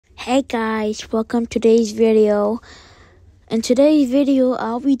Hey guys, welcome to today's video. In today's video,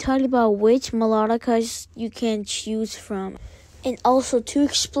 I'll be talking about which melodicas you can choose from. And also to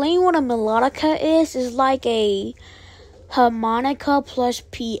explain what a melodica is like a harmonica plus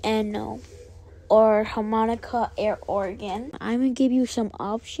piano or harmonica air organ. I'm gonna give you some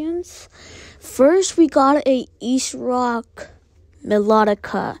options. First, we got a East Rock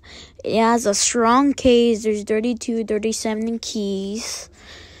melodica. It has a strong case. There's 32, 37 keys.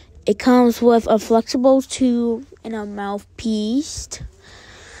 It comes with a flexible tube and a mouthpiece.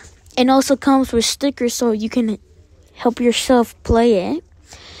 It also comes with stickers so you can help yourself play it.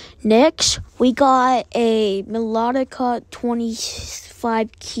 Next, we got a Melodica 25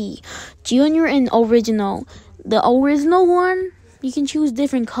 key, Junior and Original. The original one, you can choose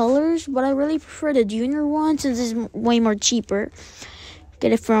different colors, but I really prefer the Junior one since it's way more cheaper.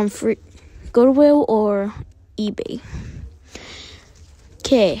 Get it from Goodwill or eBay.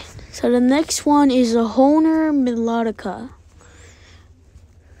 Okay, so the next one is a Honer Melodica.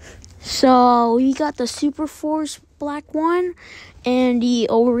 So we got the Super Force black one and the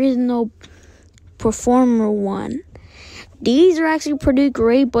original Performer one. These are actually pretty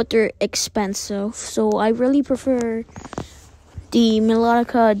great, but they're expensive. So I really prefer the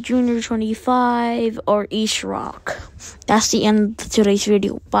Melodica Junior 25 or East Rock. That's the end of today's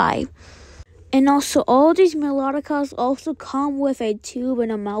video. Bye. And also, all these melodicas also come with a tube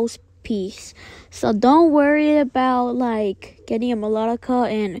and a mouthpiece. So don't worry about getting a melodica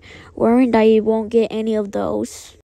and worrying that you won't get any of those.